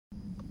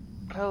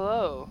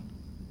Hello.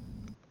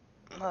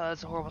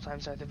 That's a horrible time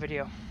to start the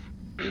video.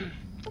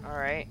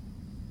 Alright.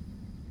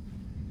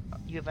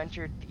 You have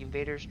entered the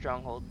invader's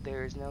stronghold.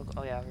 There is no...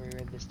 Oh yeah, we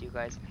read this to you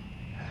guys.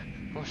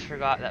 Almost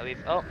forgot that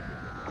we've... Oh!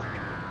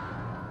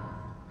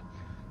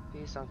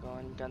 Please don't go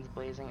in. Guns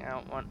blazing.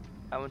 I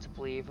want to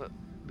believe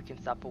we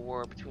can stop a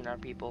war between our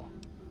people.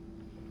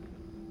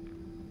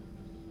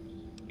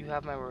 You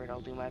have my word.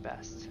 I'll do my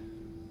best.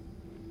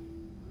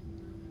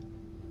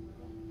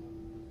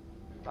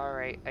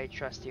 Alright, I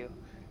trust you.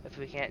 If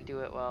we can't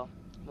do it, well,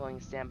 I'm willing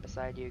to stand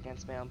beside you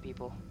against my own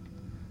people.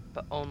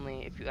 But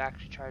only if you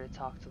actually try to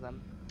talk to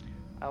them.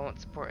 I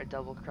won't support a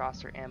double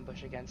cross or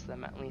ambush against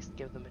them, at least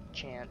give them a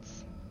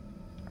chance.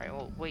 Alright,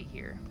 well, wait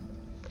here.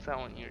 Because I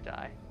don't want you to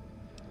die.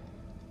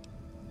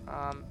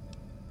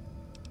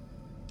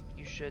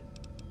 You should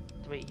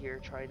wait here,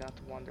 try not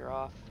to wander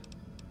off.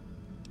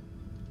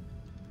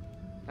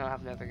 I don't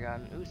have another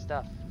gun. Ooh,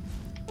 stuff.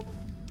 I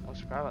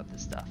almost forgot about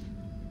this stuff.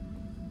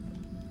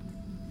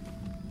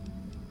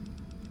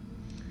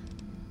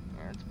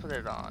 Here, let's put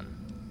it on.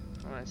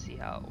 I want to see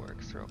how it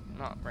works.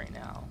 Not right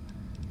now.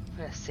 I'm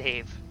gonna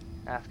save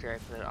after I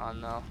put it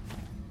on though.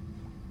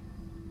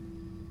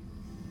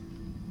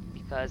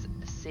 Because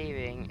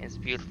saving is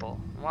beautiful.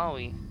 While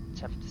we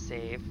attempt to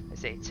save, I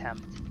say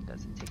attempt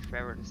because it takes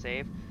forever to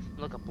save.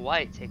 Look up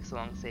why it takes so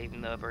long to save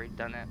even though I've already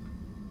done it.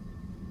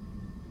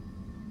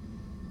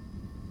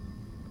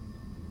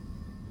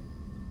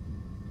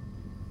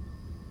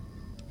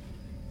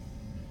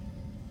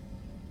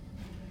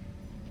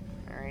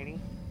 Alrighty.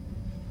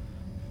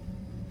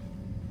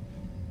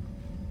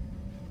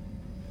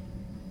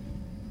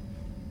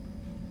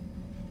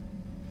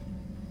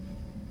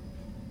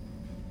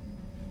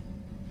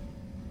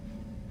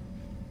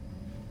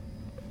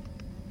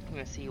 I'm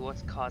gonna see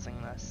what's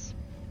causing this.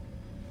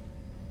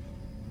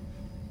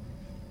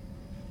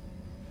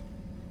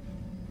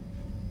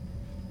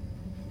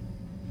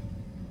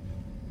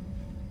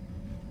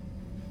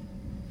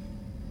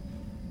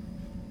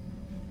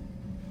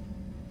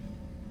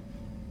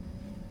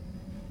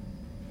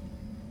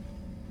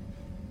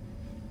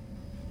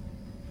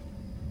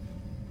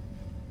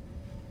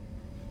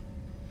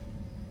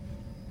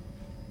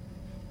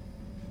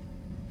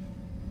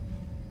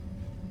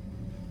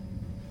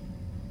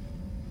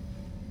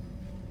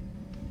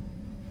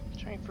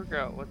 Trying to figure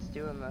out what's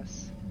doing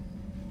this.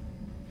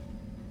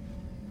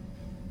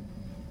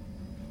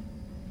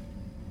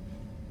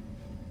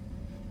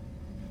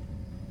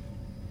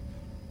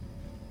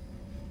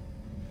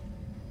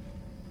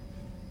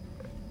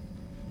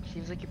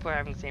 Seems like people are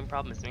having the same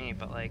problem as me,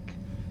 but like,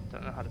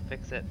 don't know how to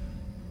fix it.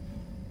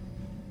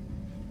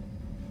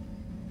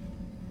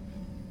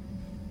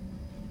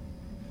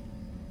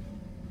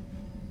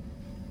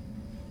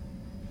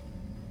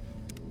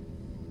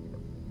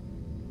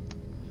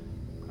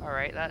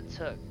 Alright, that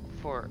took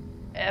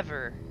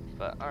forever,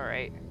 but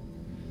alright.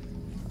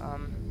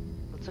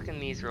 Let's look in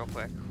these real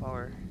quick while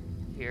we're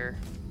here.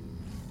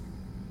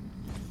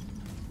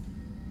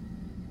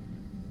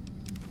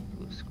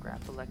 Ooh,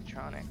 scrap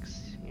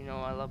electronics. You know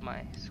I love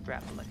my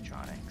scrap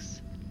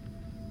electronics.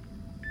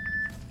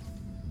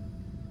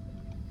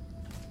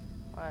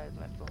 Why did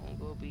my phone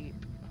go beep?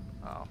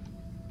 Oh.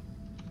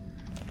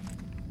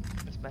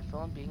 Is my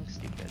phone being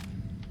stupid?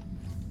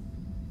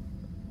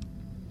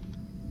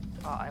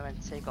 Oh, I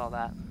meant to take all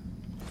that.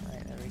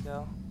 Alright, there we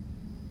go.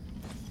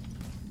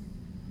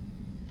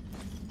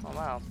 Oh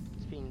wow,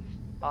 it's being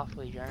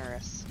awfully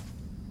generous.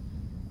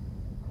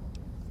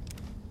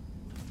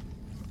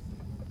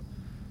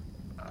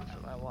 I'll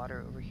put my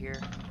water over here.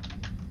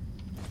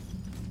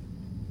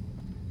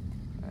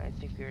 I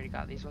think we already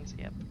got these ones.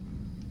 Yep.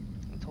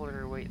 I told her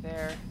to wait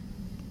there.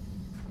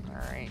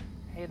 Alright.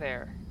 Hey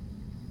there.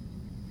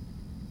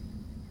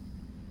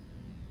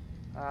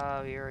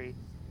 We already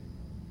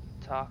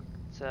talked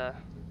to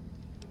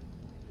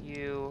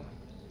you.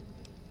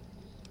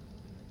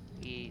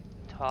 We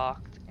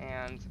talked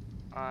and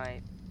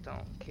I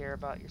don't care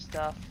about your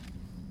stuff.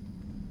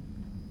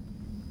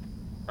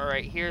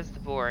 Alright, here's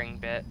the boring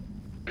bit.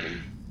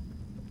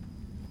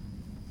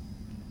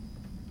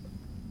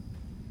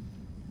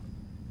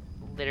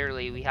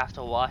 Literally, we have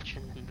to watch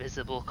an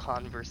invisible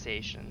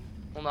conversation.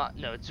 Well,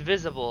 no, it's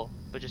visible,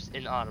 but just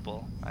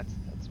inaudible. That's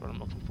what I'm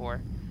looking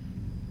for.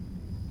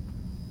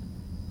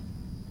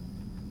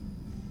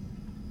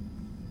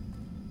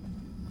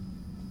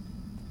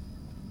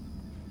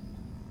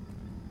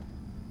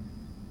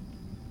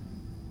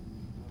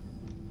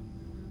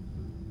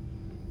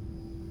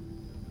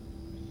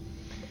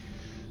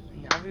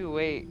 Now we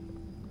wait.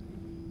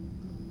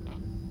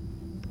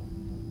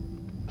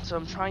 So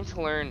I'm trying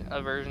to learn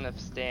a version of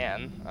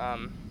Stan.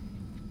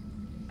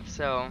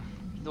 So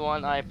the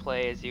one I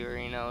play, as you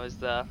already know, is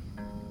that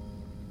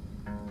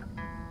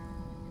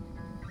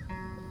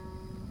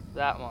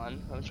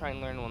one. I'm trying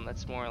to learn one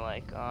that's more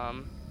like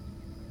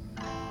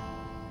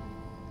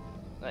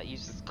that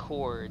uses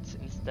chords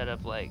instead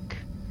of like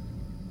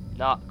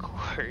not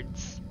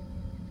chords.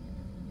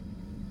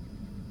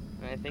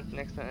 And I think the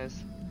next one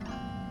is...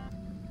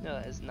 No,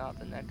 that is not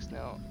the next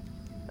note.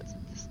 That's a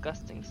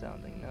disgusting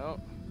sounding note.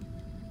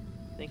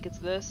 I think it's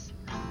this.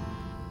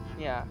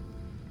 Yeah.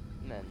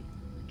 And then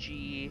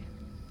G.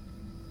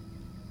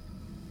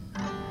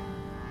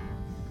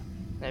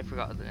 I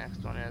forgot what the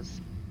next one is.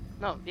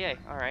 No, yay,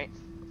 alright.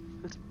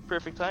 It's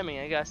perfect timing,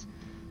 I guess.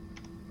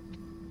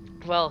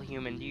 Well,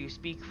 human, do you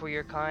speak for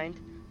your kind?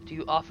 Do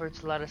you offer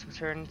to let us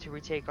return to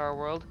retake our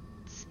world?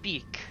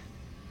 Speak.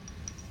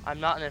 I'm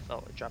not an...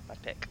 Oh, I dropped my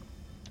pick.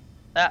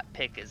 That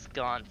pick is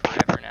gone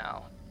forever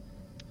now.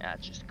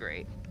 That's just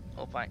great.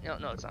 Oh, fine. No,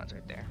 it's not. It's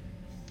right there.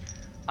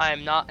 I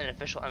am not an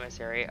official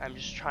emissary. I'm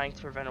just trying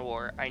to prevent a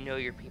war. I know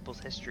your people's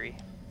history.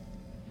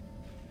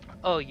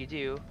 Oh, you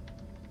do?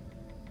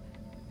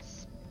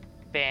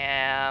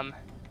 Spam.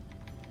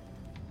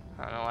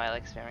 I don't know why I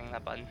like spamming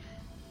that button.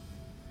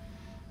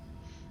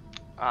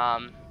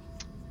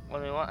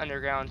 When we went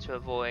underground to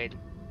avoid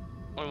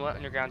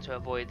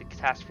the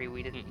catastrophe,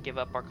 we didn't give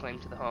up our claim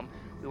to the home.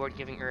 We weren't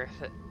giving Earth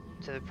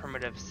to the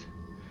primitives.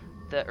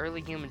 The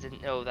early humans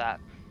didn't know that.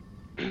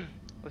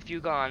 With you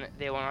gone,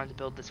 they went on to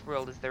build this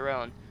world as their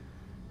own.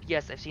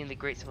 Yes, I've seen the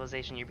great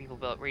civilization your people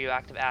built,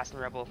 radioactive ass and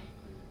rebel,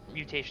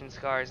 mutation,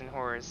 scars, and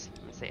horrors.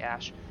 I'm gonna say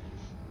ash.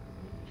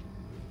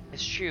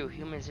 It's true,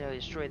 humans nearly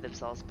destroyed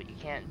themselves, but you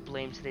can't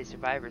blame today's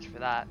survivors for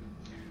that.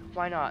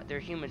 Why not? They're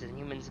humans, and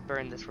humans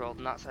burned this world,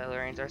 not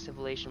Silurians. Our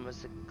civilization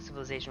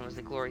was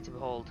the glory to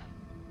behold.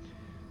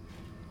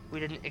 We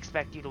didn't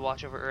expect you to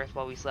watch over Earth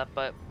while we slept,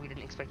 but we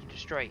didn't expect you to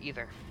destroy it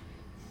either.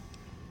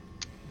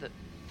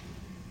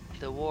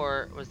 The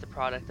war was the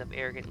product of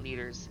arrogant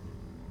leaders,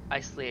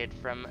 isolated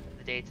from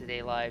the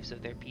day-to-day lives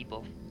of their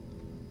people.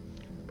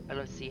 I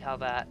don't see how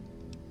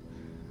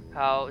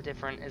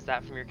different is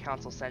that from your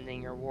council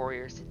sending your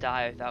warriors to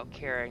die without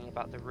caring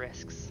about the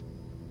risks.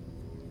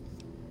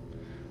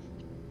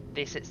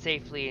 They sit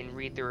safely and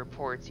read the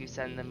reports you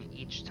send them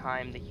each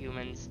time the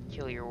humans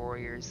kill your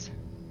warriors.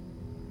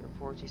 The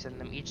reports you send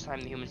them each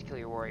time the humans kill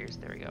your warriors.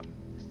 There we go.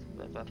 Just a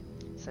bit of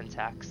a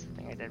syntax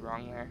thing I did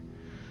wrong there.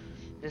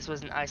 This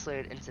was an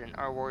isolated incident.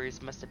 Our warriors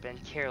must have been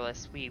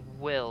careless. We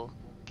will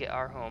get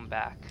our home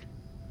back.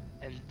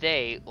 And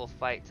they will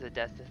fight to the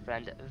death to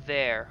defend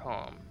their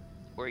home.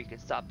 Or you can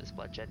stop this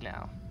bloodshed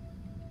now.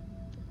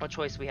 What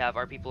choice we have?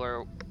 Our people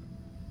are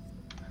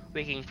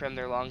waking from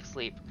their long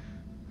sleep.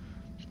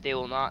 They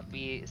will not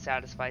be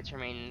satisfied to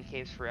remain in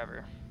caves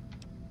forever.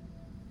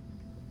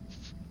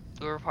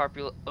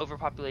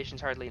 Overpopulation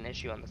is hardly an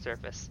issue on the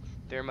surface.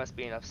 There must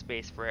be enough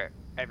space for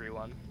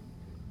everyone.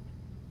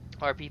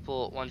 Our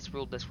people once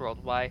ruled this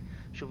world. Why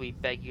should we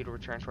beg you to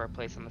return to our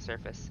place on the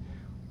surface?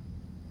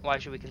 Why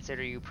should we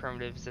consider you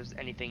primitives as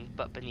anything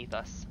but beneath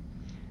us?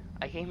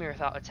 I came here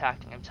without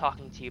attacking. I'm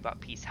talking to you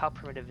about peace. How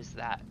primitive is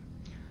that?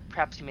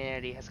 Perhaps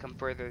humanity has come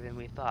further than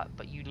we thought,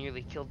 but you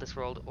nearly killed this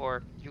world,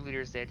 or your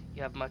leaders did.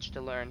 You have much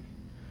to learn.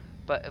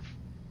 But if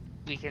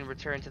we can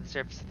return to the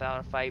surface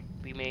without a fight,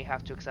 we may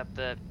have to accept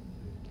the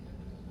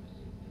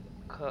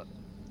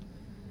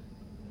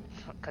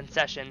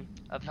concession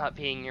of not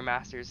being your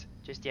masters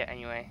just yet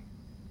anyway.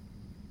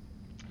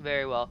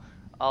 Very well.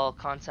 I'll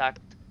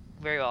contact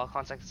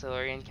the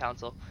Silurian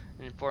Council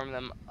and inform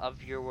them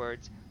of your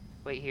words.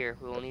 Wait here,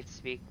 we will need to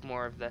speak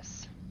more of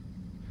this.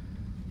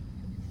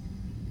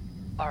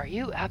 Are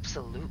you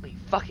absolutely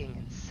fucking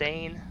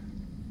insane?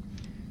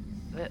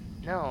 But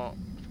no,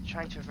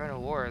 trying to prevent a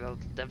war that'll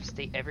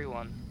devastate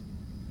everyone.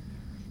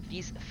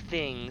 These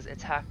things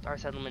attacked our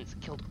settlements,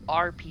 killed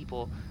our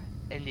people,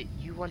 and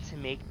you want to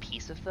make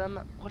peace with them?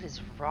 What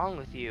is wrong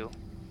with you?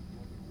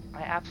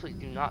 I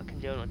absolutely do not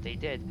condone what they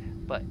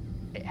did, but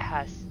it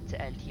has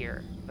to end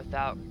here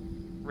without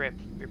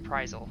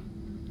reprisal.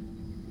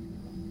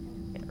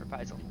 Yeah,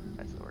 reprisal,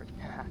 that's the word.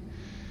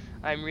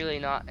 I'm really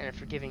not in a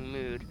forgiving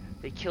mood.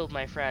 They killed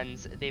my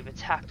friends. They've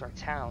attacked our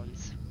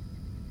towns.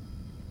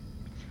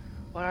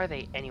 What are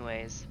they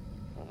anyways?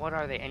 What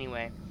are they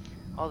anyway?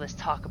 All this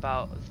talk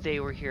about they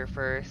were here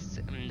first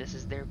and this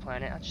is their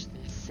planet, that's just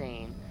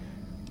insane.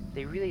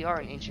 They really are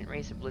an ancient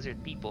race of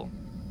lizard people.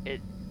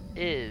 It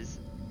is.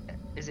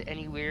 Is it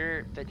any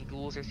weirder than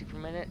ghouls or super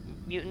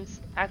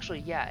mutants? Actually,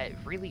 yeah, it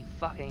really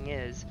fucking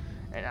is.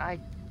 And I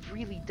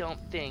really don't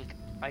think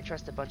I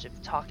trust a bunch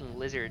of talking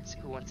lizards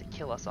who want to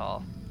kill us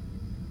all.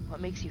 What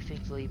makes you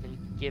think they'll even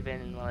give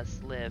in and let us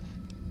live?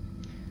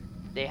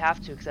 They have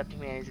to accept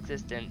humanity's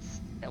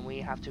existence, and we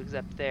have to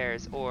accept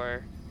theirs,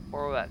 or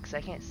what? Because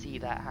I can't see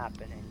that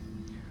happening.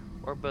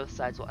 Or both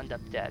sides will end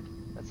up dead.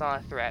 That's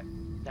not a threat.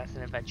 That's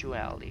an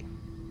eventuality.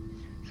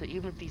 So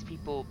even if these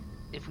people,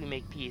 if we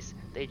make peace,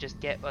 they just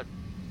get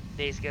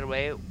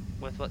away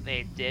with what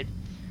they did,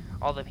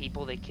 all the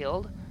people they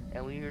killed,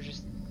 and we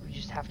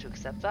just have to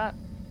accept that.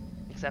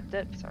 Accept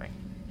it. Sorry.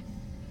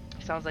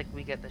 Sounds like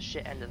we get the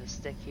shit end of the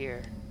stick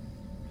here.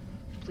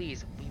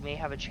 Please, we may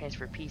have a chance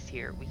for peace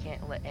here. We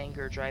can't let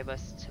anger drive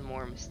us to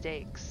more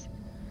mistakes.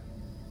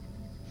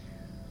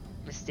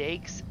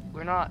 Mistakes?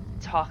 We're not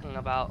talking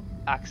about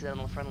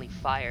accidental friendly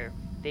fire.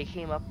 They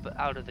came up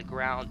out of the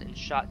ground and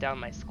shot down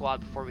my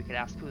squad before we could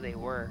ask who they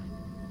were.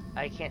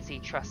 I can't see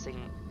trusting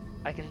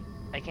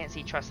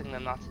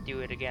them not to do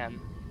it again.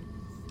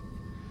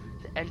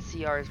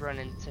 NCR's run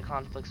into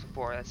conflicts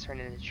before that's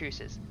turned into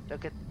truces.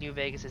 Look at New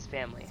Vegas's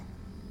family.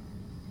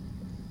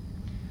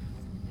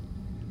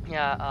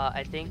 Yeah,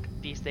 I think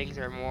these things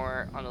are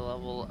more on the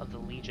level of the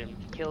Legion.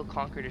 Kill,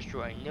 conquer,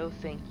 destroy. No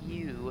thank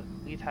you.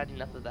 We've had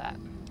enough of that.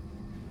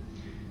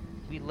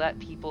 We let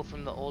people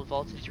from the old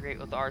vaults integrate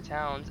with our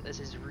towns. Is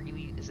this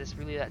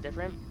really that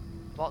different?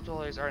 Vault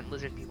dwellers aren't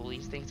lizard people.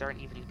 These things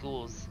aren't even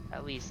ghouls.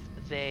 At least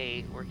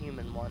they were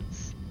human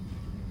once.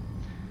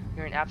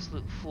 You're an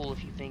absolute fool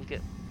if you think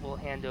it will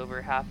hand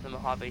over half the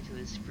Mojave to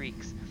these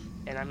freaks,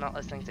 and I'm not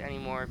listening to any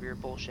more of your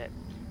bullshit.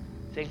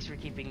 Thanks for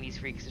keeping these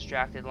freaks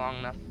distracted long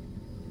enough.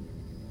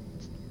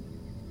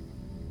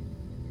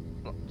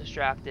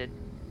 Distracted.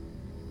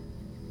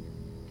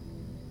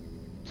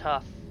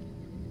 Tough.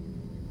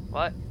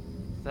 What?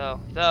 Though.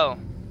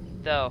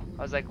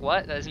 I was like,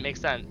 what? That doesn't make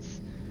sense.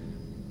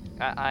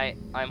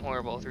 I'm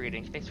horrible with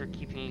reading. Thanks for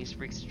keeping these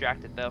freaks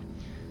distracted, though.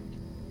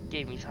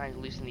 Gave me time to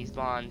loosen these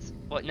bonds.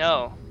 What?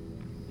 No.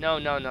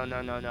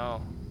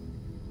 No.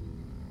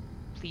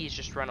 Please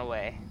just run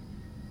away.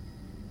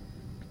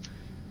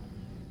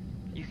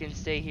 You can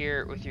stay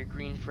here with your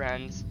green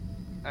friends.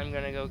 I'm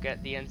gonna go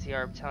get the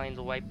NCR battalion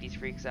to wipe these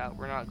freaks out.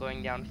 We're not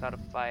going down without a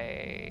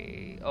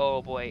fight.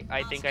 Oh boy,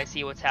 I think I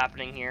see what's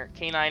happening here.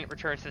 K9,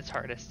 return to the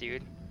TARDIS,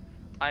 dude.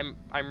 I'm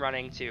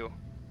running too.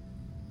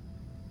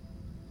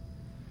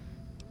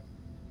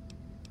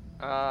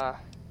 Drive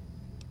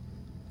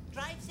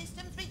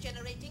systems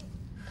regenerating.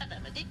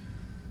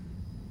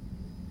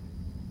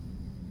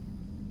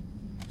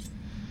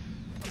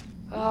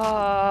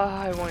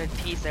 I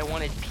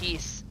wanted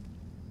peace.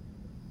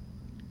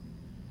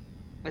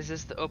 Is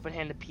this the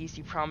open-handed peace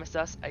you promised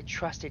us? I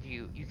trusted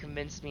you. You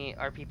convinced me,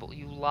 our people.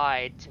 You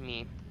lied to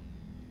me.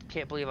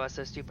 Can't believe I was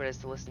so stupid as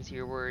to listen to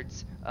your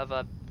words of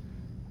a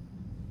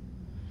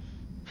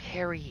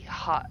hairy,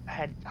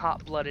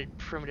 hot-blooded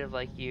primitive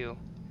like you.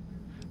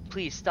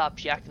 Please stop.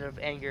 She acted out of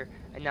anger,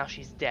 and now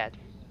she's dead.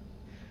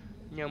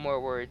 No more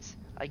words.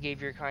 I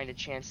gave your kind a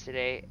chance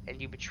today, and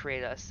you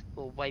betrayed us.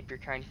 We'll wipe your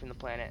kind from the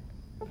planet.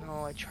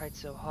 No, I tried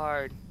so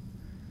hard.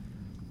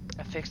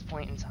 A fixed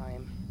point in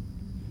time.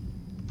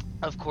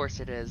 Of course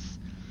it is.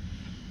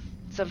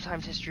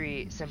 Sometimes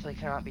history simply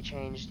cannot be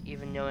changed.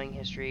 Even knowing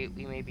history,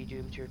 we may be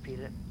doomed to repeat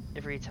it.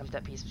 Every attempt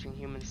at peace between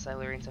humans and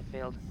Silurians have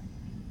failed.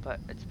 But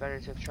it's better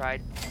to have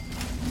tried.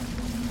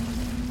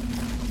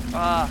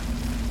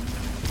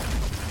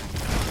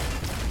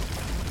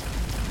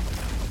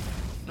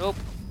 Nope.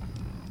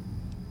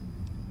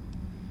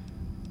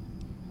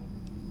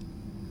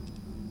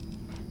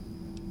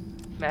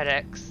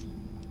 Medics.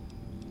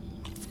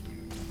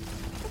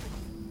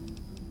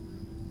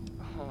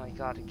 Oh my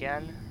god,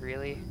 again?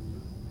 Really?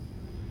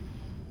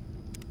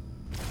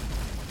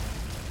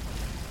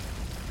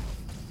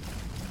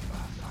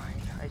 Oh,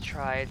 fine. I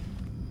tried.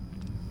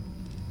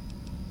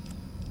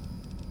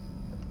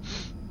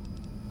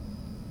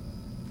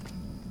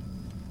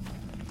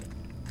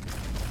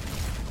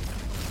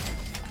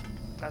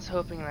 I was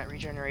hoping that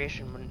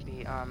regeneration wouldn't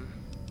be, a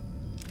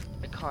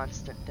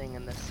constant thing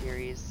in this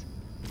series.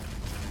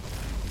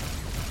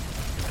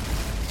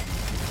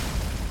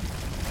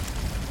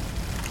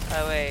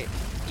 By the way,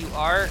 you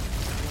are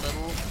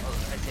little,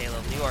 I say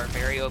little, you are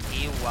very OP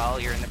while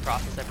you're in the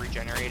process of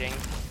regenerating.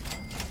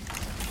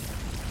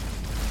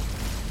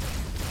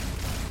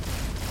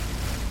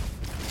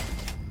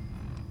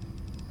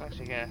 I'm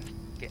actually gonna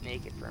get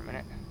naked for a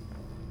minute.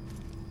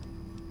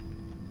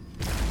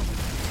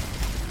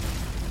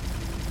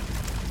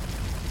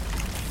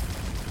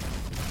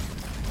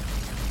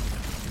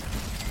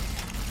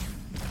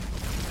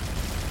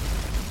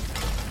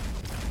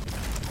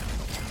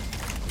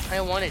 I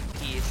wanted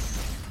peace.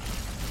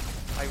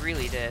 I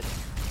really did.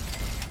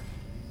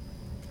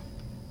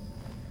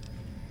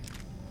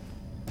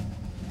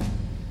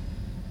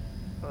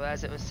 Well,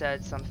 as it was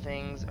said, some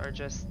things are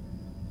just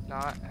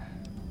not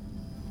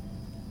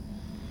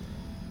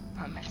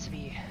meant to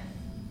be.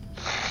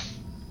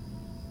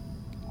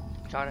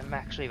 God, I'm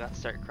actually about to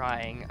start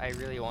crying. I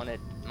really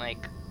wanted,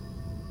 like,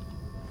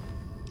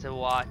 to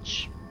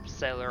watch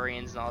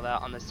Silurians and all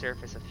that on the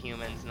surface of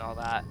humans and all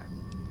that.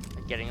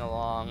 Getting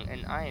along,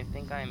 and I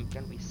think I'm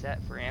gonna be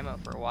set for ammo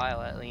for a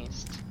while at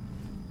least.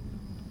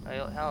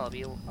 Hell,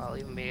 I'll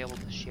even be able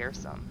to share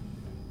some.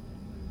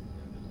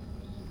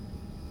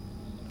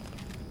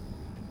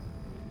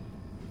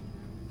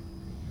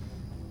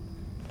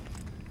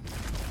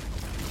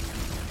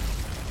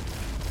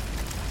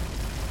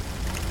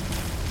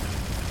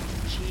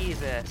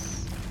 Jesus.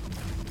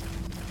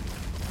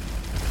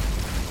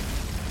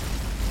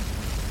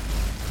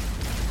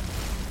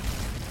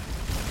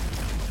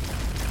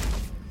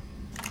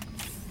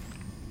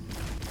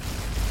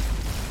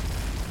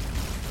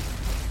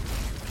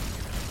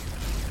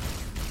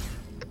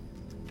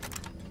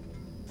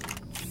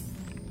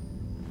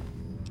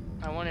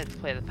 I wanted to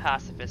play the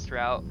pacifist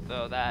route,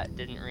 though that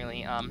didn't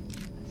really,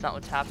 it's not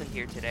what's happened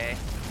here today.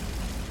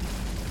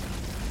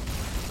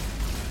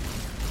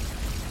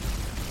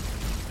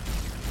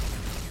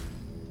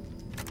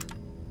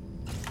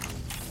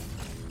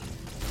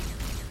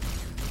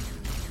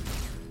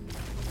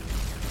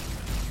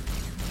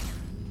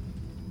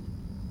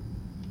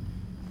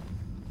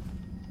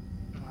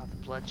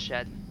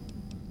 bloodshed.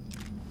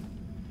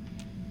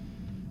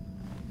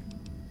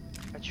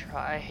 I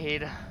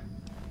tried.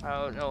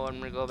 I don't know. I'm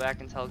gonna go back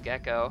and tell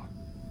Gecko.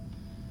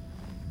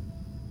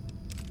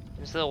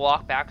 Just to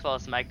walk back with all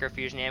this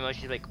microfusion ammo.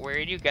 She's like, "Where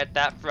did you get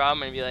that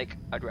from?" And be like,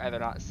 "I'd rather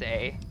not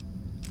say."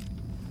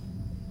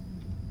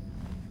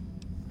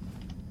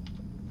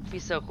 It'd be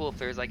so cool if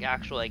there's like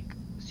actual like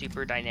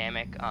super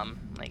dynamic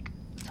like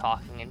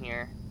talking in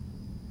here.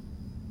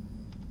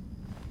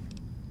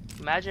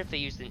 Imagine if they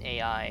used an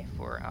AI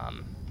for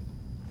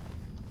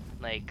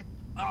like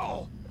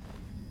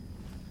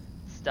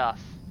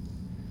stuff.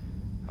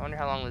 I wonder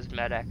how long those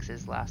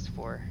MedX's last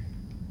for.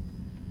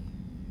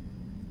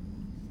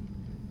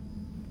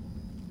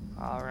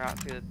 Oh, we're not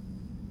through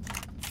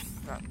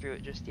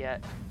it just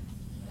yet.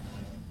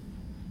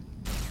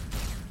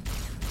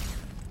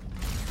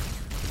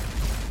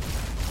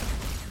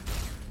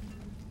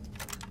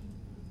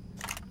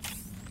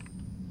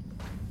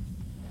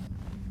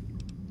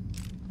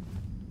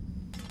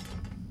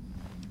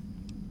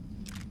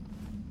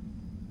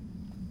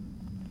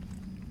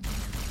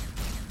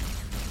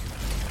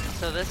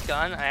 So this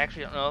gun, I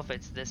actually don't know if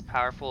it's this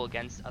powerful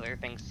against other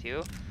things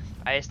too.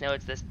 I just know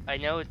it's this. I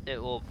know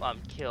it will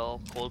kill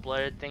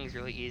cold-blooded things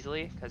really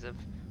easily because of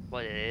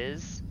what it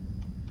is.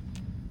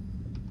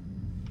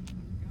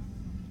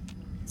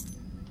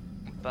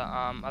 But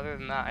other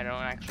than that, I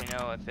don't actually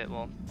know if it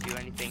will do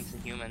anything to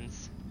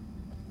humans.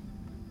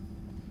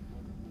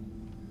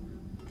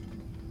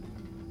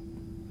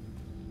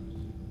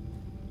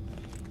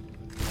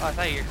 Oh, I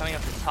thought you were coming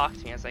up to talk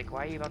to me. I was like,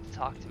 why are you about to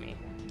talk to me?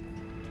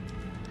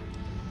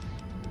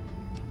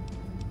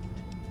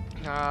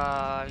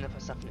 I'm gonna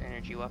put stuff in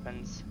energy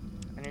weapons.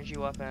 Energy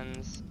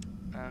weapons,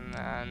 and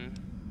then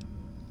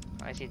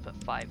I just need to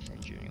put 5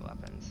 in junior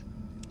weapons.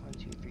 1,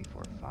 2, 3,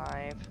 4,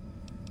 5.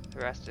 The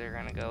rest are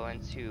gonna go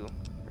into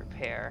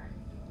repair.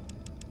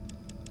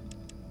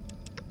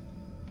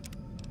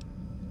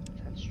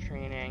 Intense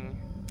training.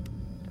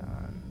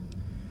 Done.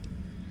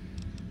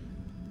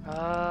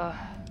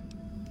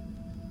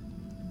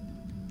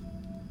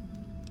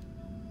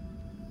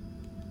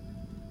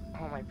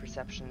 I want my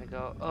perception to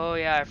go. Oh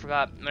yeah, I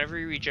forgot. Whenever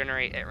you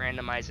regenerate, it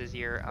randomizes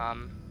your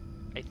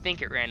I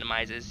think it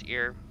randomizes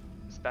your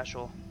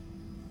special.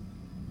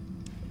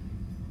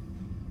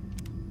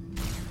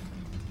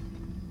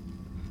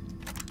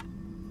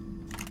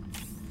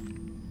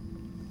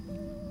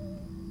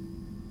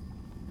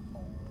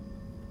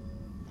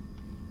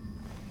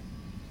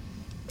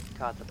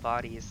 God, the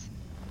bodies.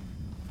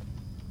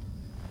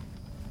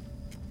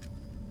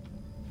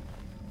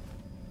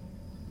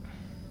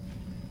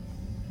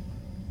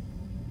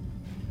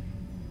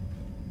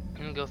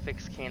 I'm gonna go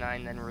fix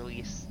K9, then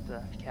release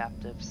the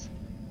captives.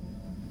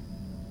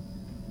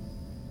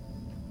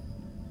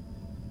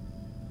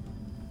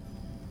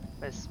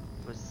 This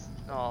was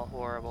all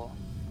horrible.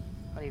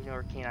 I don't even know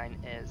where K9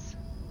 is.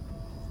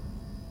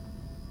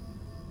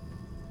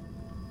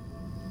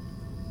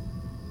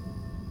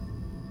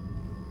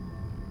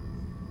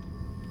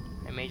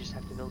 I may just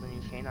have to build a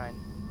new K9.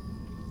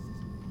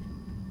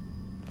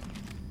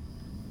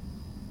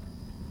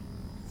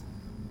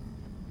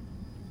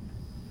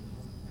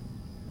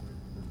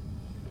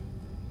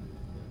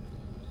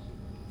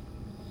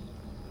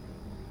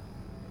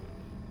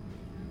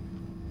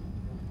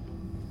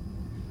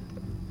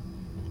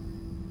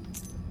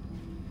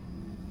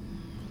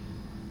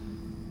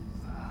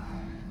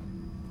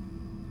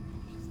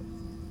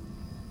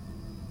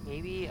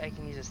 Maybe I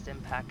can use a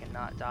stim pack and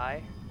not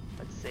die.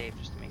 Let's save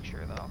just to make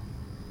sure though.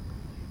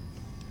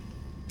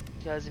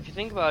 Because if you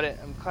think about it,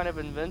 I'm kind of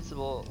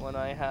invincible when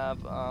I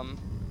have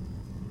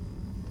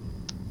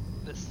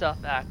the stuff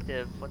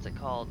active. What's it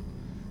called?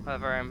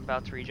 Whenever I'm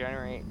about to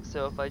regenerate.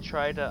 So if I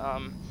try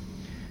to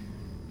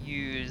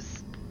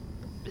use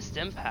the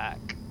stim pack,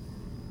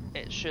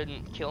 it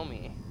shouldn't kill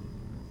me.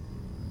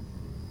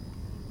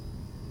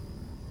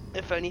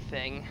 If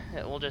anything,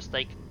 it will just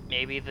like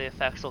maybe the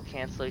effects will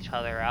cancel each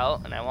other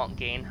out, and I won't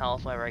gain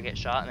health whenever I get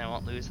shot, and I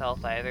won't lose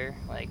health either,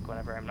 like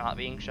whenever I'm not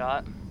being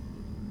shot.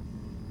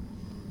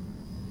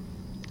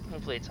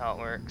 Hopefully it's how it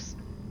works.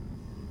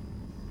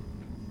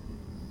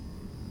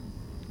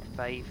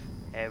 5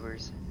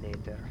 hours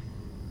later.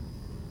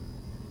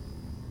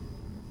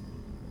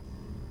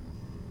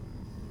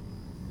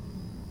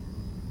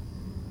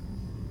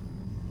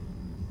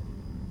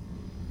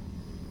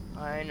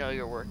 I know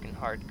you're working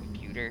hard,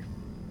 computer.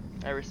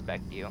 I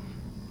respect you.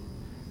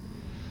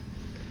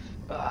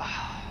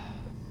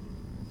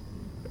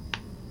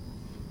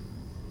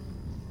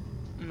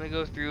 I'm gonna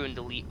go through and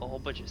delete a whole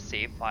bunch of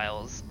save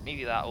files.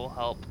 Maybe that will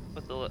help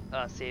with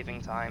the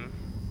saving time.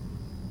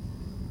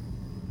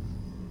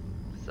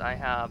 Cause I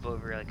have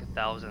over like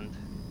 1,000.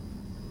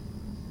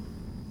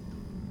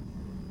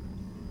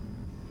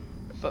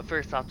 But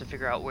first I'll have to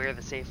figure out where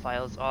the save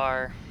files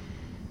are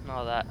and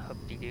all that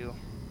hoop-de-doo.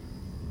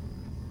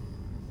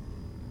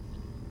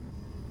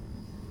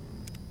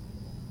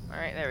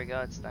 Alright, there we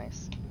go, it's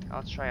nice.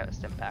 I'll try out a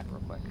stim pack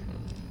real quick.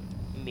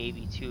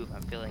 Maybe 2 if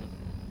I'm feeling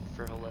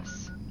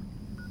frivolous.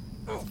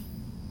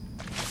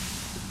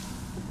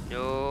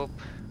 Nope.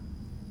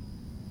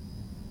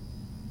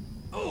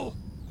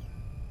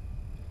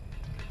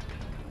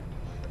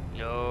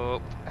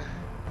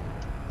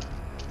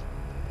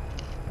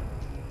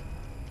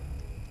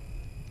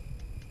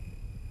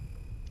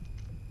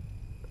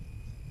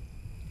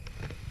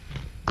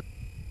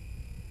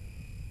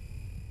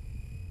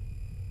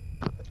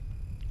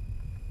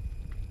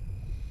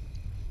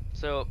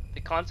 So the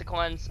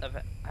consequence of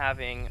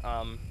having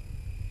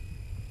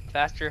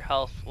faster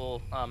healthful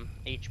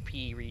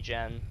HP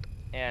regen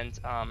and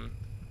trying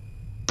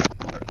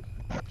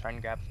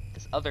to grab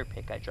this other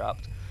pick I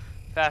dropped,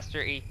 faster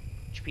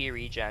HP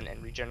regen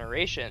and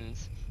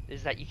regenerations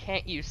is that you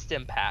can't use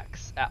stim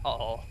packs at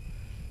all.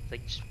 It's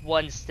like just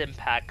one stim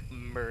pack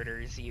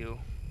murders you.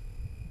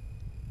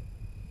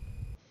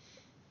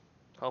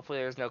 Hopefully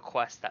there's no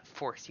quests that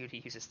force you to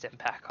use a stim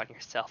pack on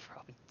yourself or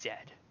I'll be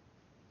dead.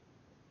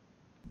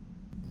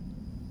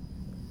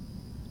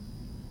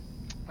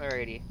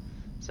 Alrighty,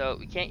 so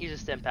we can't use a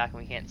stim pack and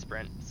we can't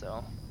sprint,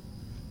 so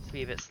let's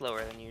be a bit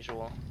slower than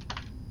usual.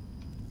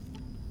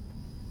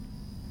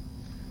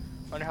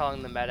 I wonder how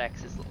long the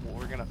Med-X is.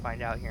 We're gonna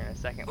find out here in a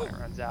second when it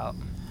runs out.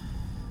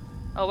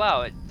 Oh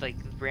wow, it like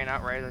ran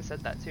out right as I said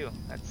that too.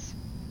 That's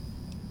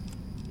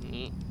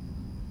neat.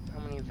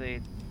 How many of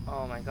they?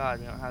 Oh my god,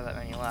 we don't have that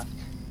many left.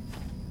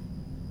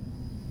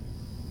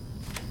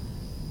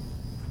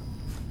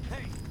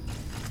 Hey.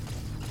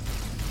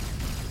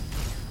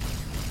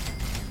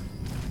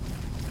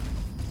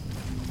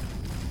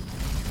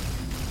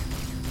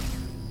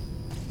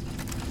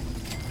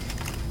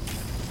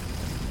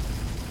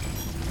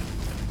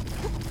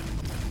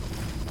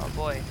 Oh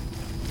boy.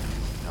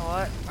 You know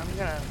what? I'm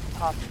gonna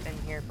pop in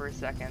here for a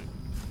second.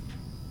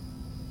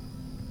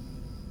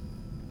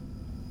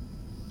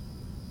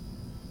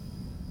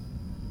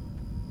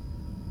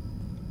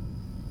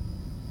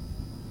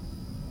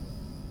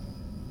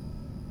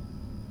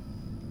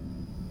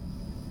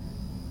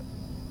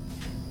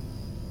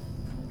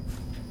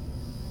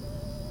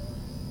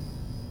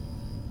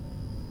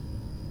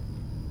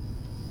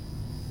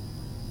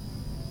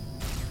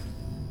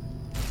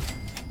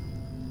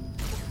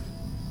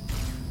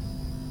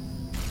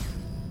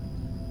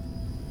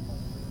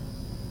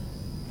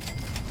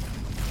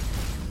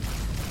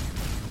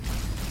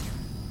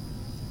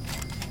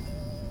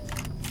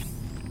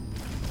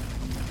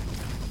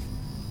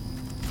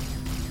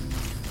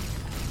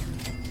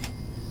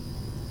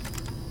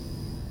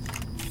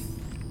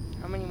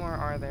 How many more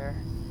are there?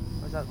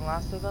 Was that the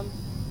last of them?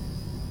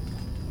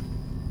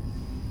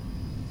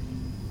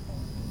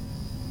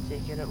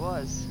 Take it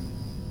was.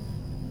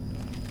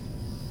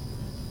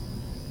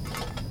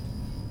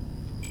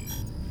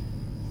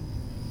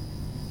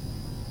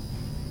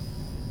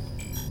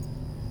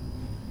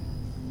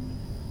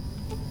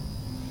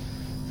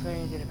 So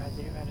you did about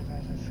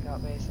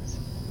scout bases.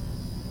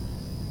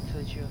 To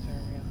the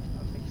geothermal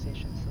pumping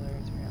station,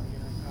 Silurians apparently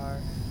given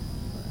power.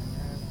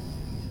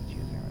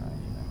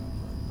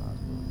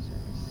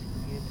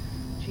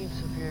 Cheap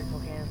sulfuric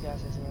volcanic gas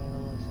is the only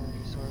level of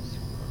energy source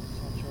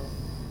potential.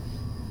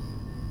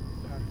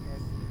 Power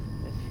grid.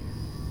 If you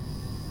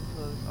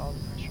close all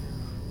the pressure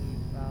relief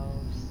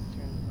valves,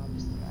 turn the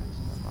pumps to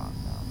maximum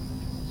lockdown,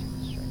 which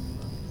will strike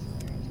the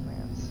Silurians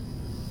plants.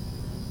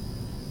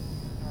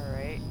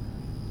 Alright.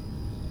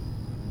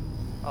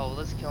 Oh, will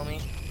this kill me?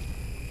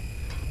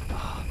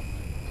 Oh,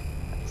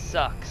 that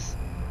sucks.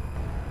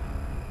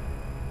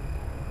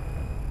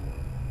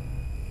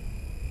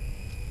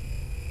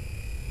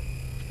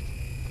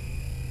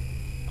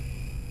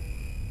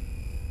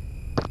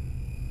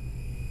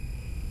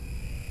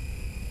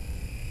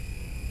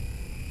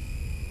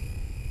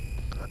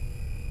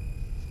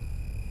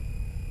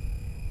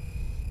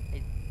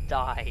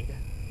 Died.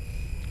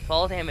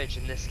 Fall damage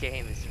in this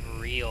game is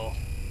real.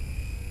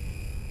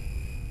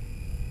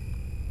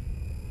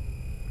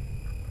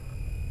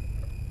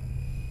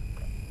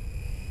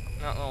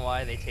 I don't know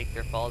why they take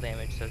their fall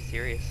damage so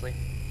seriously.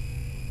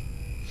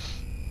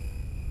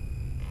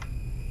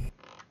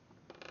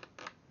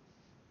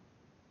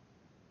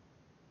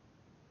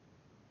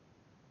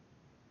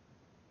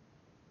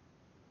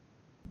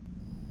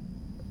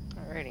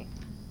 Alrighty.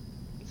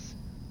 Let's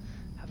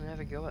have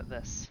another go at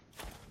this.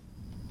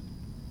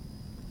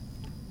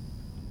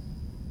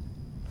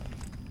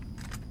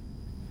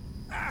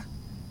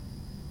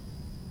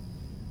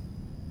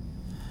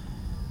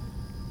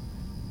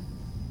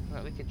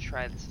 Well, we could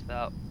try this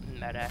without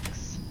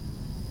Med-X.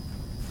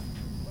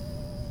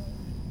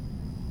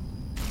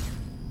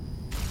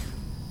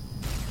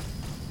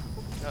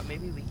 No,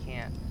 maybe we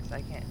can't, because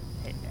I can't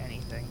hit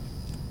anything.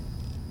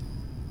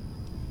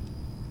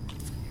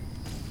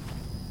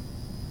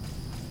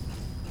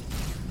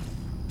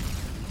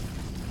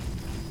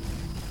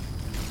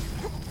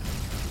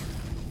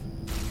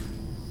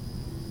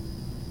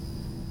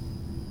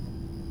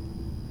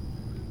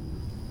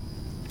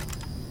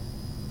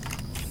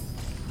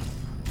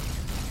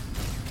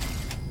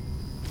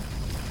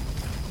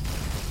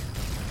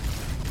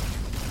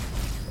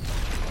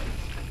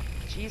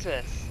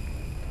 Jesus.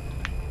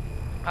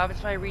 What happens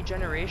to my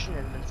regeneration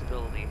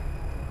invincibility?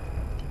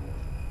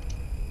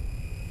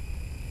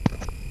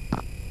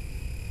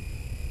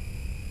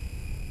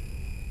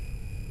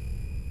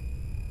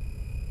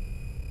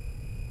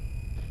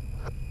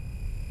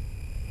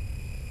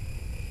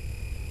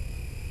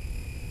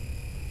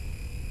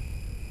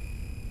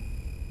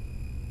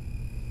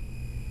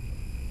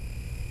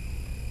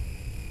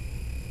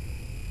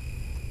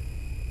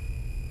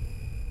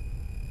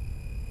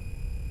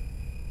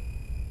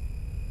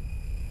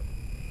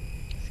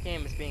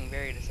 game is being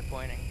very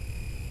disappointing.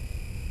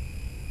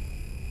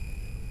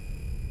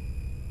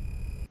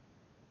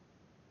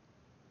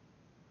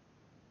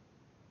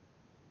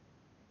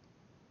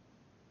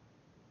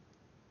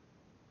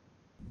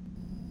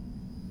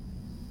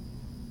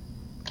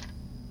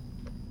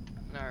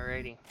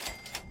 Alrighty.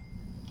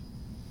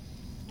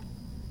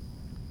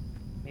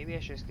 Maybe I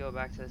should just go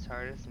back to the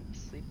TARDIS and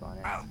sleep on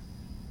it. Ow.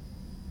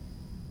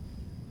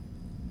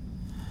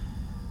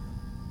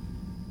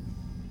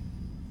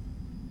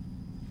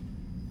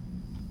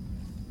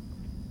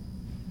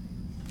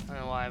 I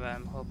don't know why, but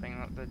I'm hoping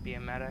that there'd be a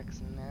medics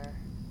in there.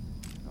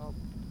 Oh.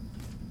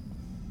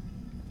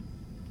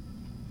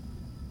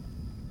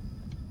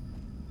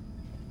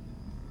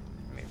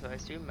 I mean, so I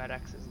assume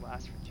medics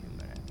last for 2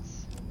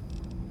 minutes.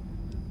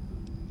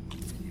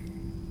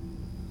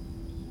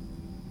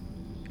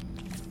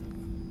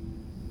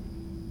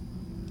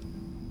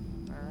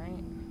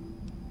 Alright.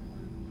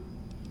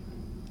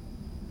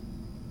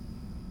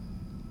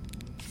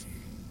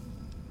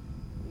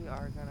 We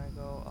are gonna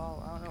go.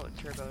 Oh, I don't know what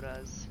turbo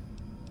does.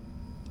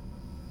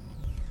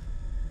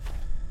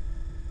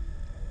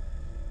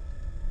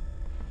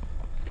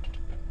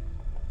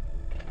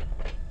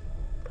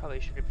 Probably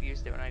should have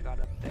used it when I got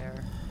up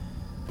there.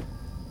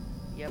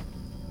 Yep,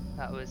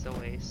 that was a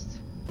waste.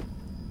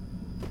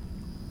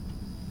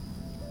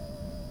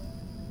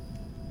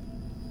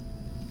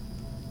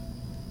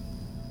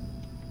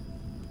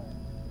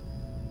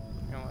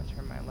 I want to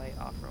turn my light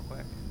off real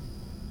quick.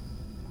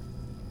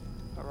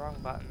 Oh, wrong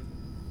button.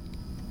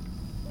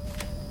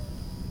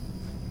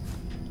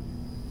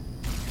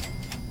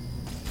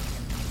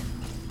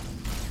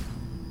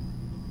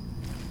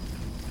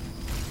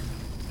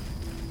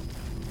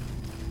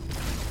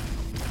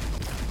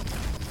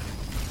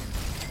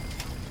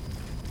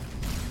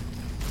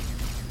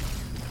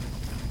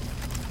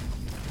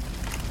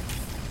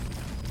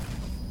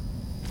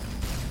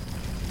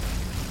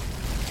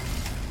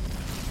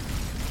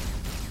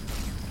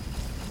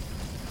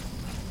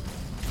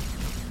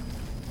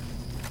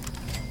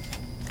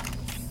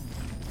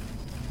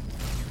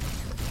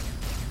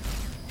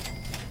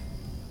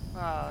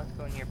 Let's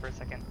go in here for a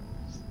second.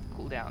 Just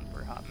cool down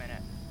for a hot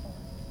minute.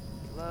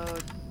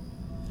 Reload.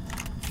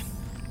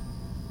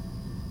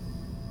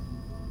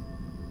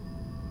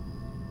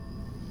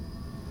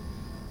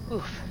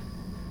 Oof.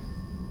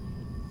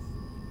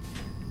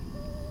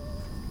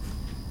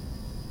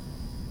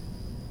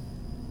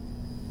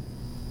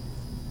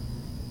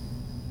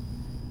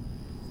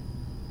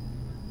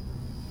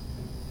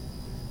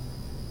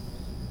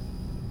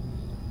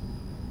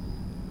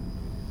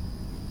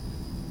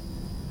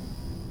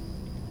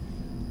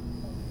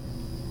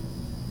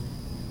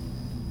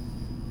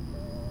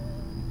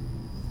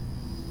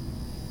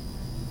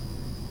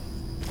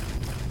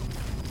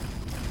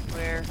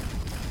 Where? I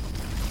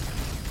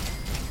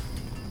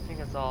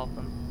think it's all of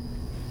them.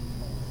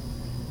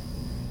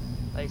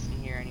 At least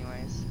in here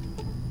anyways.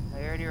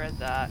 I already read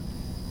that.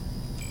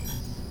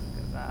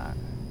 Look at that.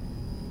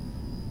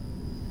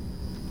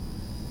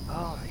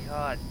 Oh my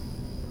god.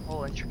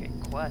 Whole intricate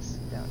quest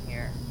down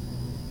here.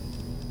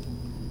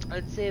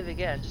 I'd save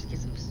again, just in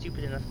case I'm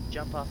stupid enough to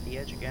jump off the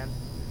edge again.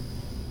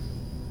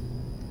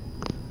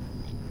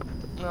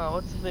 Oh,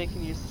 what's something I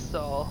can use to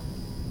stall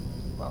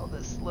while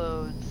this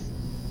loads?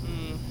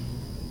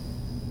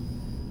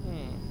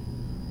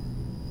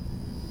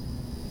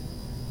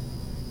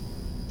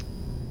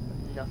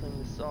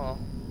 Nothing to stall.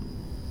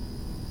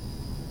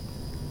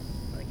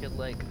 I could,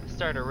 like,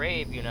 start a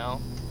rave, you know?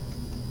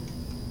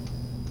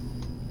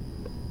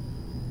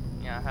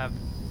 Yeah, I have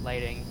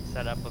lighting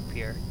set up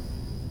here.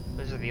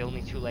 Those are the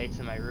only 2 lights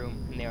in my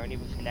room, and they aren't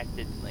even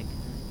connected. Like,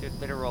 they're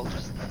literal,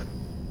 just...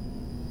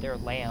 they're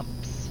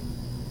lamps.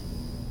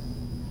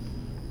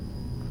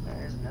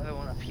 There's another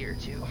one up here,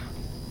 too.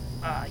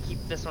 I keep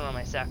this one on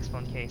my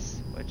saxophone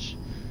case, which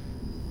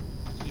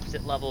keeps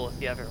it level with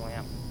the other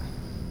lamp.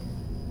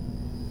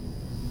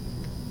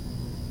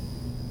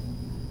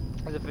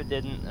 As if it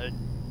didn't, it'd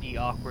be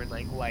awkward,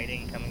 like,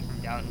 lighting coming from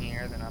down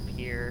here, then up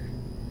here.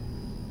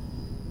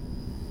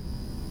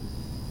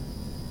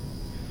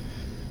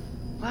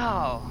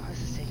 Wow,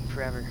 this is taking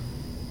forever.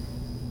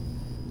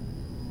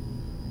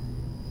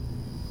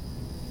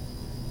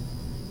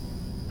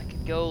 I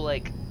could go,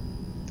 like,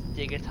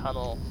 dig a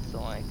tunnel to,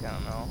 like, I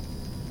don't know,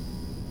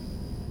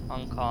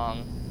 Hong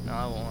Kong. No,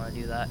 I won't want to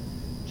do that.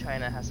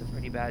 China has some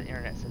pretty bad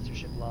internet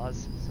censorship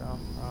laws, so,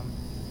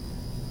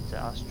 to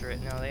Austria,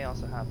 no, they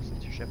also have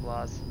censorship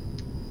laws.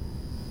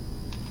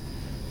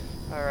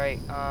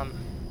 Alright,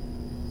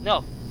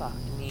 no, fuck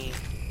me.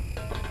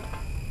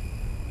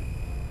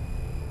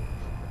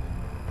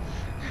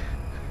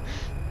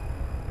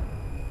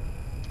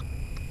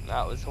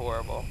 That was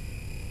horrible.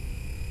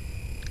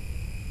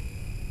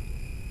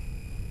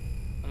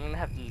 I'm gonna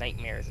have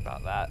nightmares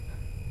about that.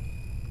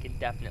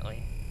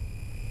 Definitely.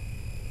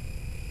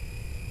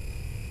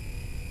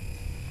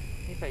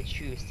 If I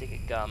choose stick a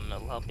gum,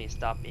 it'll help me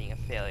stop being a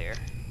failure.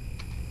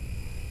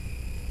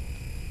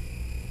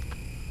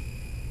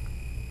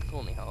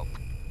 Only hope.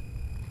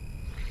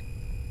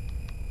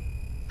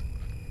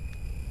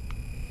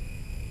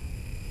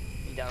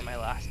 down my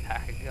last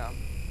pack of gum.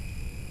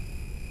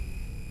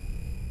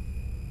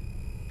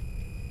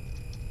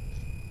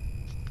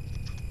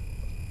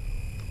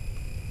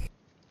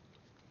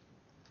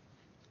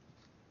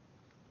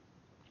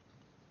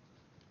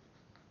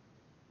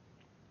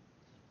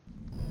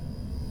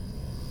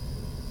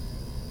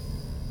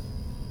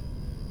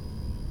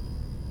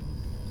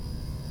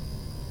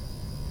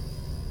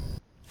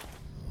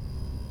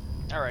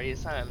 Alrighty,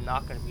 this time I'm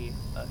not going to be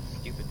a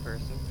stupid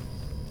person.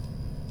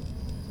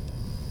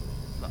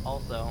 But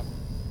also,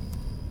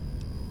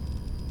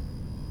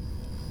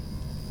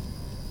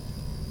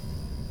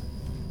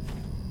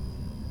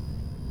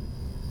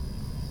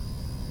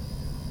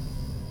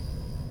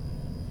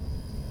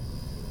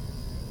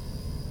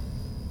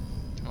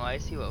 well, I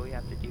see what we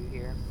have to do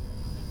here.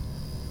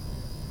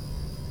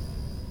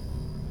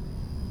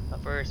 But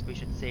first, we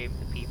should save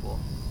the people.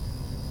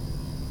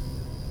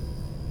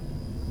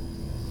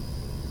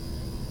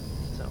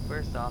 So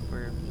first off,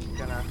 we're just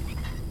gonna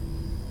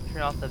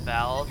turn off the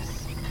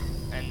valves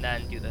and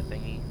then do the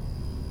thingy.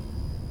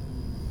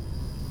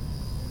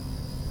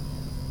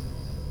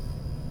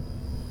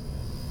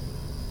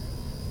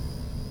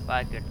 If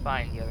I could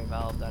find the other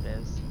valve, that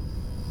is.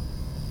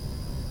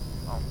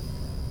 Oh.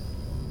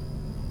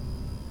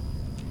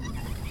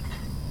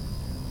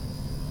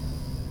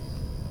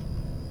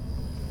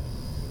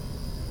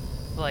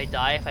 Will I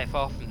die if I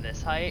fall from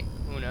this height?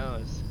 Who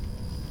knows?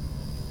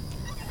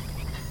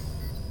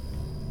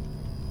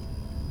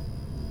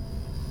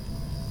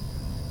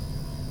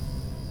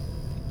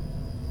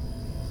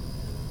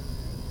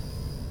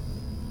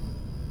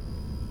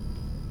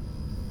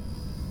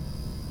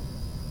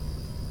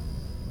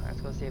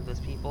 Let's go save those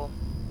people.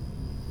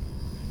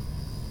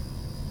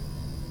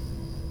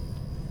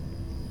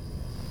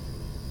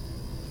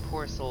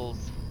 Poor souls.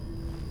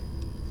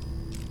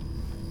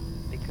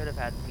 They could have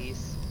had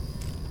peace.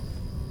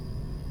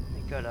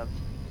 They could have.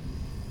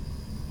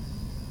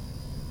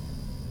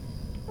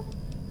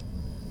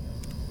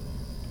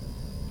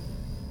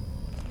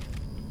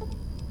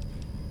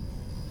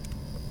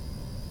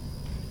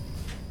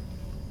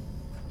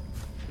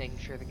 Making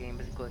sure the game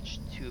is glitched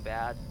too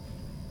bad.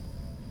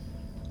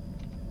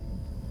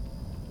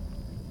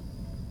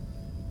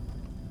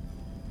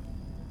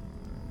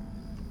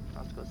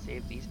 Let's go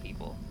save these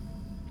people.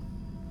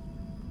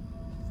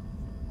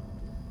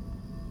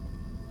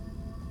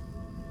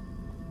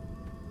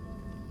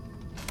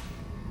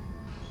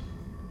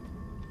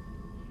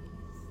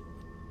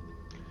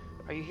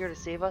 Are you here to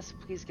save us?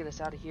 Please get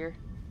us out of here.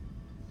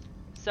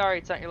 Sorry,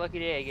 it's not your lucky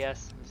day, I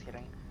guess. I'm just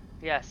kidding.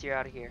 Yes, you're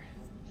out of here.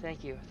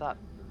 Thank you. I thought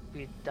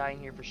we'd die in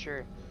here for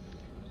sure.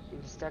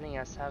 You've been studying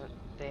us.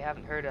 They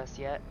haven't hurt us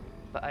yet,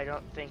 but I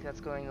don't think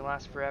that's going to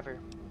last forever.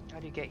 How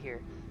do you get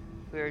here?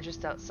 We were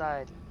just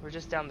outside. We're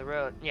just down the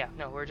road. Yeah,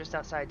 no, we're just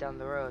outside down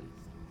the road.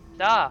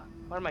 Ah!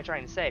 What am I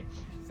trying to say?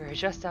 We were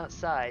just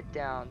outside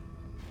down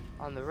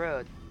on the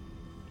road.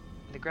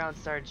 The ground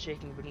started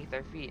shaking beneath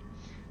our feet.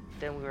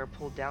 Then we were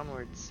pulled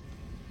downwards.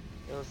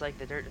 It was like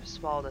the dirt just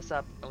swallowed us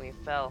up, and we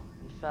fell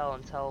and fell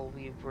until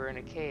we were in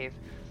a cave,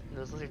 and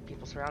those lizard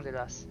people surrounded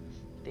us.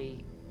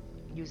 They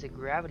use a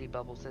gravity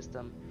bubble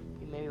system.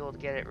 We may be able to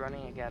get it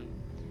running again.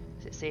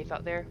 Is it safe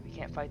out there? We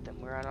can't fight them.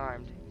 We're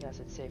unarmed. Yes,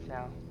 it's safe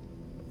now.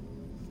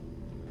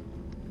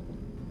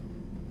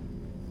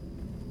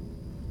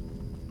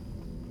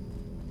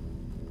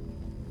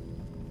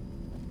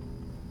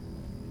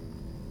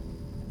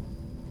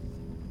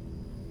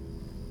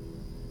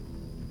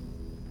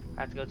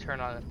 I have to go turn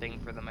on a thing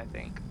for them, I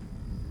think.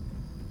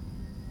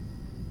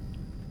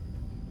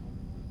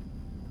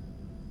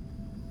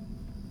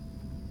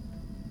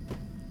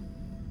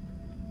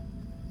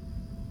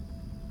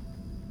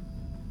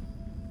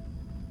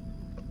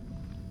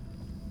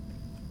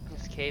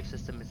 This cave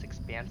system is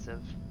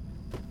expansive.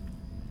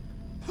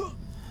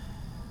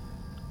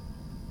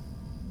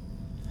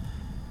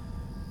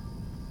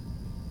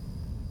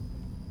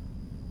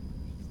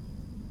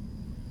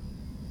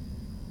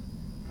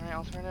 Alright,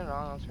 I'll turn it on,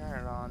 I'll turn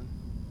it on.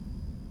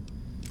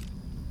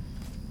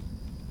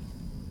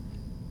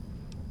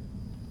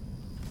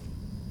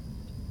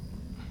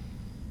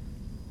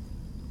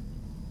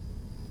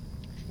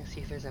 See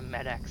if there's a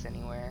Med-X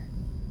anywhere.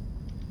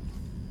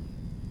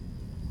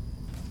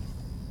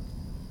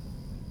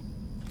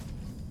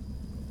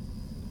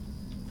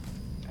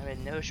 I'm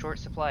in no short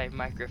supply of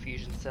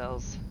microfusion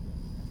cells.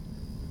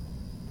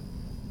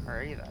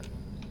 Alrighty then.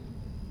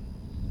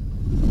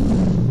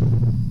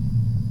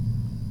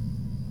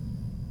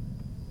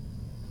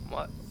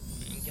 What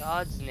in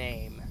God's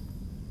name?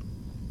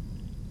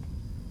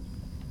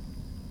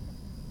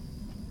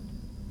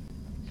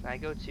 Can I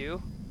go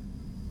too?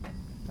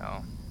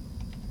 No.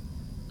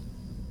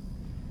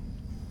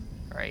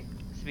 Right.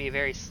 This will be a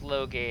very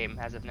slow game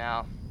as of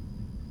now.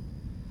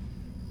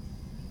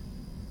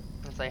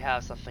 Once I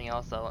have something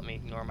else that'll let me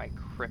ignore my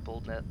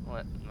crippledness.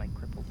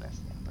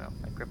 No,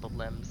 my crippled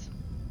limbs.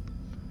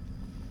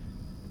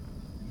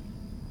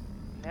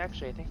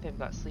 Actually, I think they've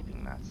got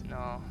sleeping mats.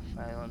 No,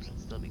 my limbs would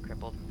still be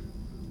crippled.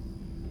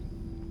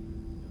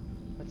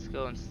 Let's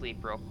go and sleep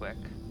real quick.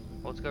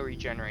 Well, let's go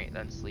regenerate,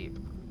 then sleep.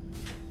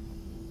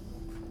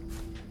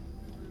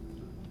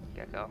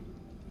 Gecko.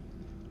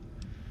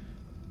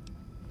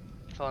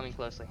 Follow me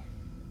closely.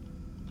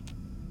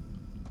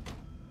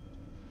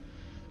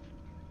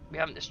 We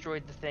haven't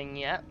destroyed the thing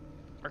yet.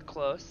 We're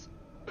close.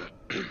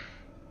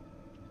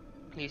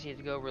 We just need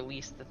to go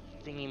release the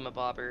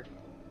thingy-mabobber.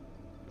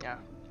 Yeah,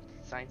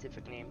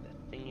 scientific name,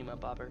 the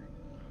thingy-mabobber.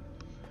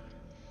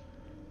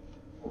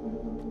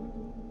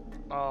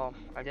 Oh,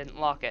 I didn't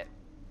lock it.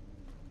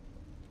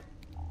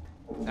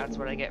 That's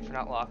what I get for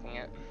not locking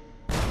it.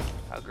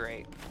 How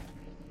great.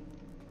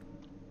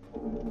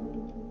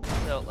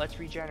 So, let's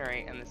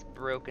regenerate in this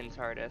broken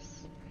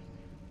TARDIS.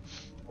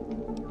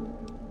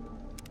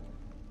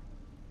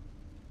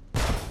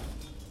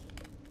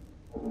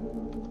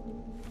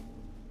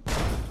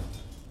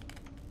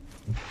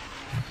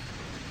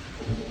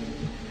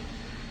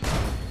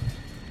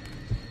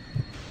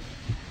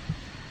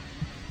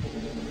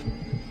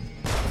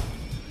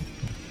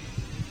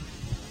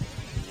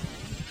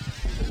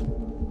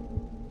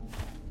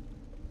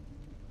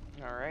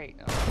 Alright,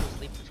 I'll go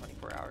sleep for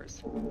 24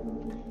 hours.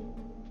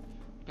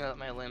 Now that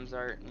my limbs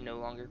are no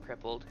longer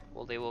crippled.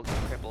 Well, they will get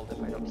crippled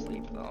if I don't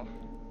sleep, though.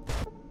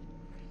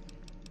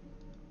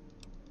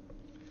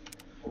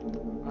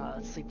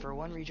 Let's sleep for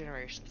 1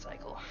 regeneration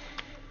cycle.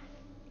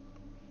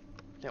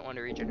 Don't want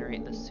to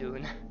regenerate this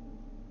soon.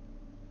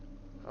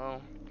 Oh,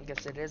 I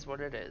guess it is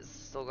what it is.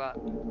 Still got,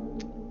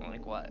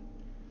 like, what?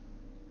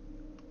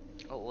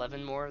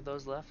 11 more of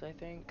those left, I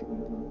think?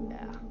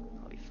 Yeah,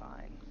 I'll be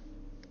fine.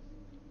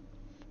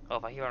 Oh,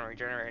 if I keep on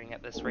regenerating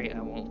at this rate, I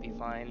won't be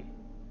fine.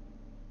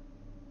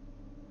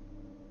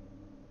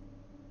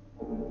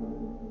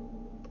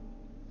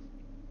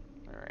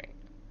 Alright.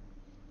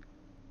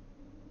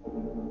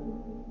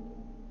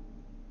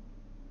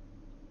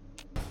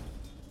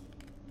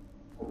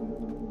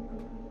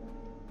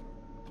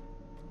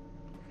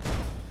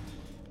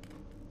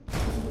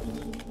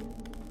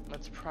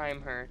 Let's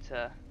prime her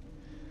to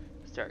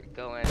start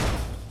going.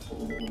 So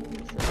we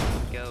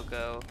can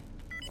go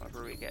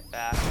whenever we get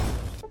back.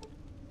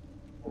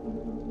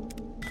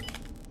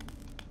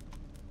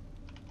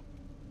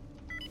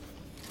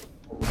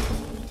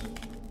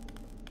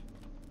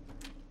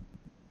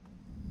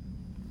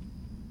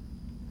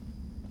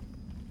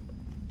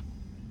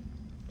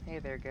 Hey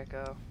there,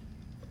 Gecko.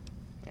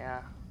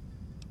 Yeah.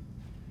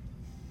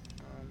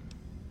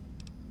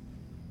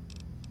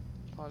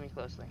 Follow me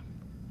closely.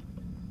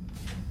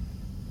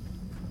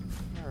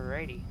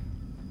 Alrighty.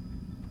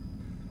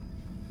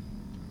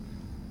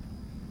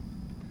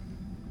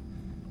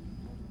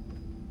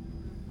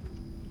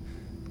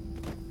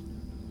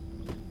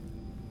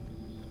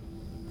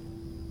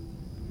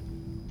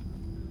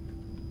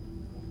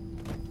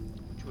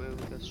 Which way would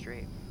we go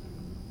straight?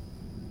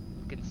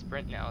 We can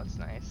sprint now, it's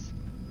nice.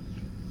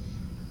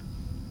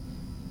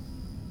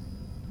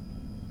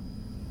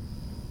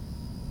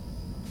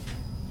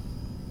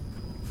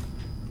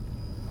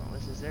 Well,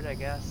 this is it, I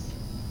guess.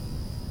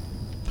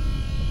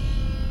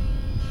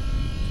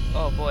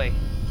 Oh boy.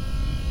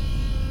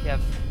 You have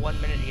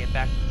 1 minute to get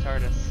back to the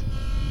TARDIS.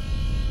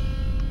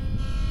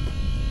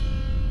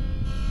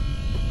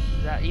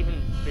 Is that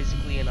even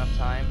physically enough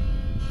time?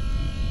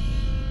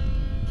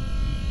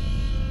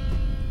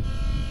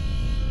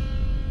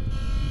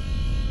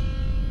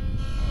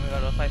 Oh my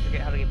god, what if I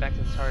forget how to get back to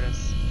the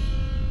TARDIS?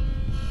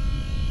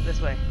 This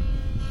way.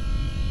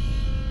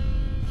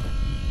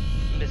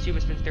 And assume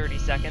it's been 30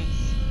 seconds.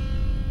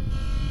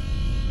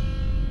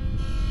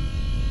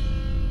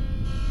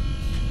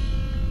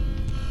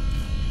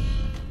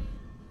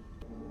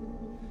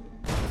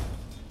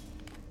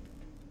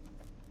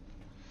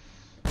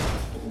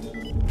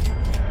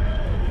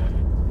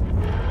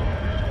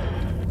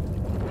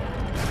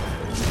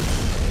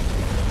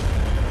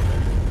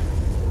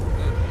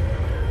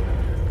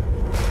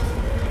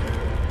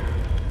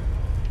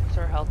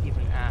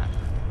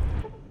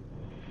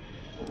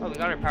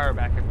 Got our power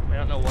back. I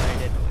don't know what I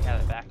did, but we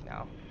have it back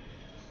now.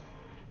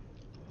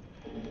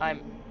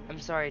 I'm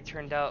sorry it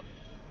turned out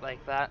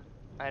like that.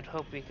 I'd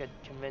hoped we could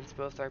convince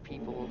both our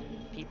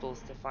peoples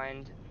to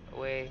find a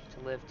way to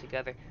live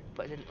together,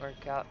 but it didn't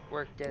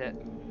work, did it?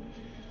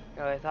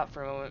 You know, I thought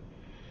for a moment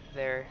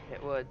there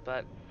it would,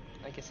 but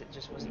I guess it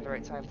just wasn't the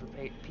right time for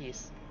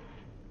peace.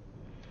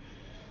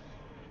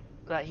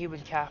 That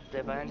human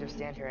captive, I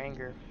understand her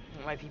anger.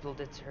 What my people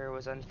did to her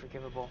was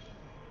unforgivable.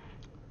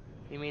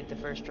 We made the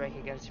first strike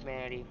against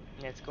humanity,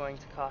 and it's going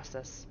to cost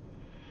us.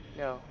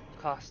 No,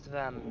 cost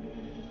them.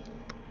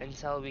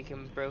 Until we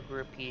can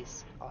broker a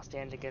peace, I'll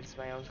stand against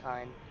my own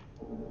kind.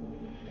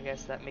 I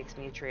guess that makes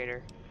me a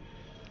traitor.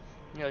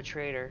 You know,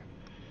 traitor.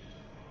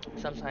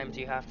 Sometimes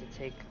you have to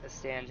take a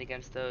stand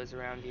against those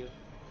around you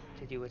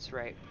to do what's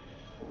right.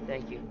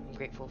 Thank you. I'm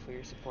grateful for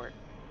your support.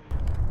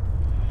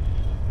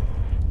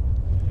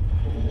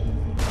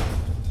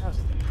 That was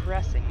a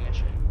depressing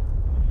mission.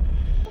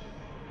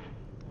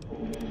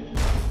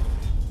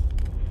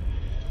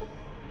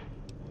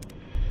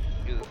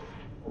 Oof.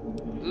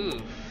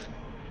 Oof.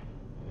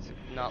 This is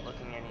not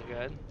looking any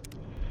good.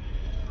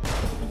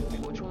 Wait,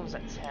 which one was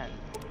at 10?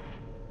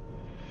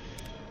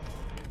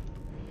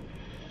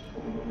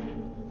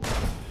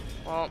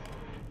 Well,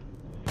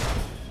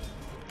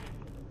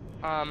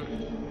 I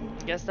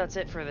guess that's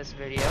it for this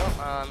video.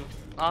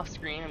 Off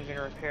screen, I'm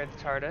gonna repair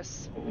the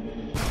TARDIS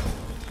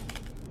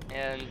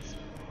and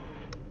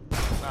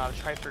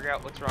try to figure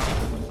out what's wrong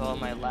with all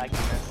my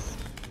lagginess.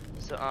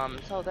 So,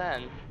 until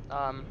then,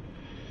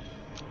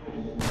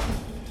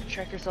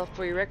 check yourself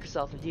before you wreck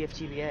yourself in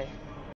DFTBA.